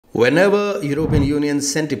Whenever European Union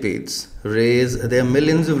centipedes raise their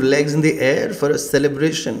millions of legs in the air for a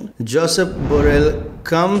celebration, Josep Borrell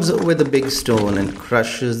comes with a big stone and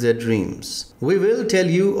crushes their dreams. We will tell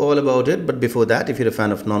you all about it, but before that, if you're a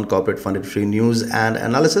fan of non-corporate funded free news and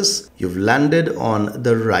analysis, you've landed on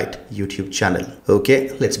the right YouTube channel. Okay,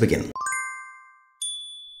 let's begin.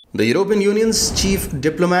 The European Union's chief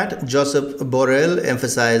diplomat, Josep Borrell,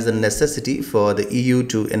 emphasized the necessity for the EU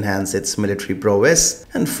to enhance its military prowess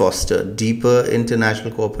and foster deeper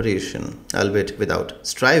international cooperation, albeit without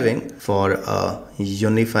striving for a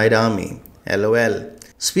unified army. LOL.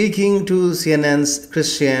 Speaking to CNN's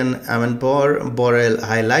Christian Amanpour, Borrell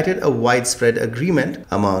highlighted a widespread agreement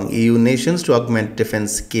among EU nations to augment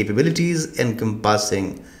defense capabilities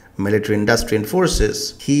encompassing military industry and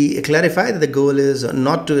forces. He clarified that the goal is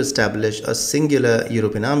not to establish a singular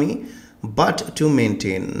European army, but to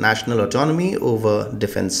maintain national autonomy over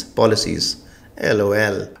defense policies.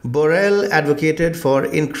 LOL. Borrell advocated for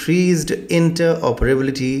increased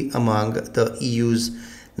interoperability among the EU's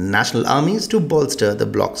national armies to bolster the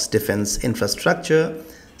bloc's defense infrastructure,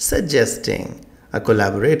 suggesting a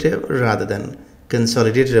collaborative rather than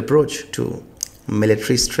consolidated approach to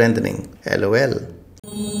military strengthening. LOL.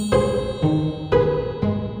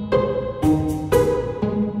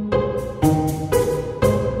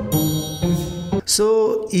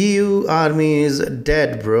 So, EU army is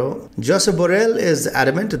dead, bro. Josep Borrell is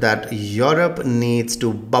adamant that Europe needs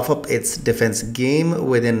to buff up its defense game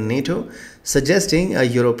within NATO, suggesting a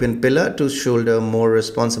European pillar to shoulder more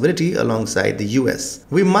responsibility alongside the US.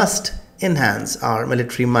 We must enhance our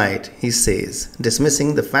military might, he says,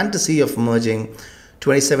 dismissing the fantasy of merging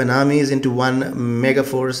 27 armies into one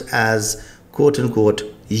megaforce as quote-unquote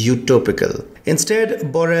utopical.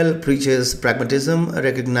 Instead, Borrell preaches pragmatism,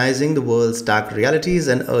 recognizing the world's stark realities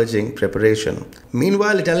and urging preparation.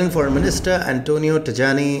 Meanwhile, Italian Foreign Minister Antonio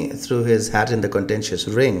Tajani threw his hat in the contentious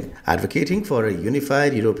ring, advocating for a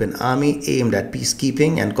unified European army aimed at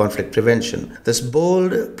peacekeeping and conflict prevention. This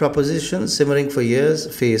bold proposition, simmering for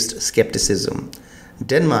years, faced skepticism.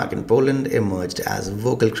 Denmark and Poland emerged as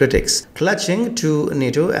vocal critics, clutching to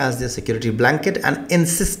NATO as their security blanket and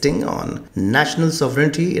insisting on national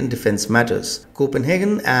sovereignty in defense matters.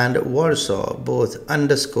 Copenhagen and Warsaw both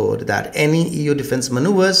underscored that any EU defense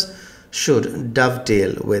maneuvers should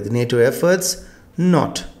dovetail with NATO efforts,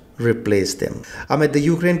 not replace them. Amid the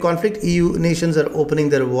Ukraine conflict, EU nations are opening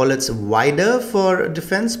their wallets wider for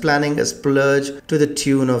defense, planning a splurge to the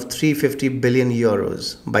tune of 350 billion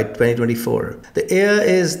euros by 2024. The air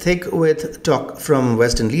is thick with talk from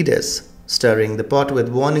Western leaders, stirring the pot with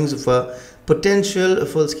warnings of a potential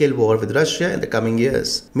full-scale war with Russia in the coming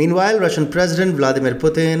years. Meanwhile, Russian President Vladimir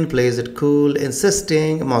Putin plays it cool,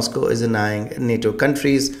 insisting Moscow is denying NATO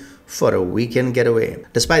countries for a weekend getaway.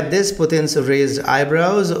 Despite this, Putin's raised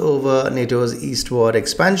eyebrows over NATO's eastward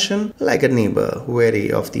expansion, like a neighbor wary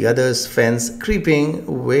of the other's fence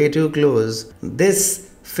creeping way too close. This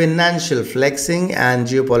financial flexing and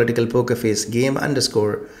geopolitical poker face game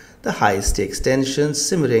underscore the high-stakes tensions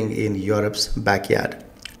simmering in Europe's backyard.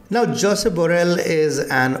 Now, Josep Borrell is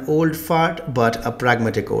an old fart, but a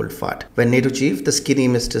pragmatic old fart. When NATO chief, the skinny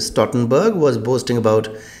Mr. Stoltenberg, was boasting about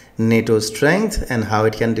NATO's strength and how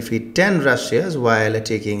it can defeat 10 Russias while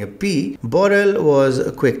taking a pee, Borrell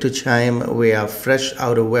was quick to chime, "We are fresh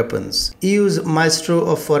out of weapons." EU's maestro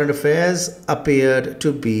of foreign affairs appeared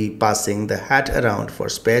to be passing the hat around for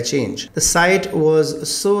spare change. The sight was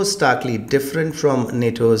so starkly different from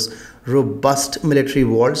NATO's robust military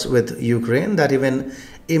waltz with Ukraine that even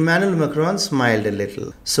Emmanuel Macron smiled a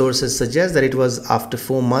little. Sources suggest that it was after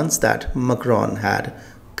 4 months that Macron had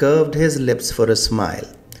curved his lips for a smile.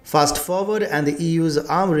 Fast forward and the EU's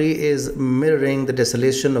armory is mirroring the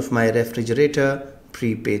desolation of my refrigerator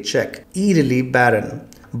prepaid check. Eerily barren.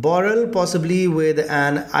 Borrell, possibly with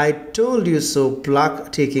an "I told you so"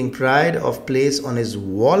 plaque, taking pride of place on his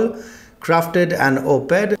wall, crafted an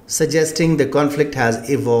op-ed suggesting the conflict has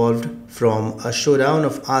evolved from a showdown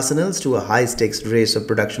of arsenals to a high-stakes race of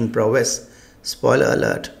production prowess. Spoiler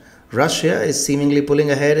alert, Russia is seemingly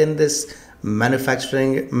pulling ahead in this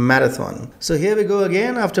manufacturing marathon. So here we go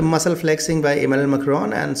again after muscle flexing by Emmanuel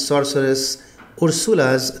Macron and sorceress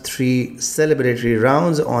Ursula's 3 celebratory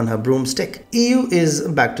rounds on her broomstick. EU is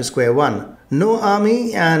back to square one. No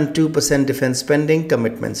army and 2% defense spending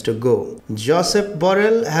commitments to go. Josep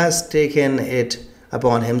Borrell has taken it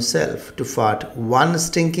upon himself to fart one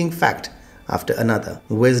stinking fact after another.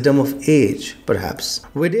 Wisdom of age, perhaps.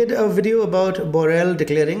 We did a video about Borrell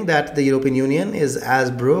declaring that the European Union is as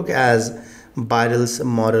broke as Biden's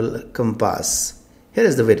moral compass. Here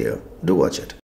is the video. Do watch it.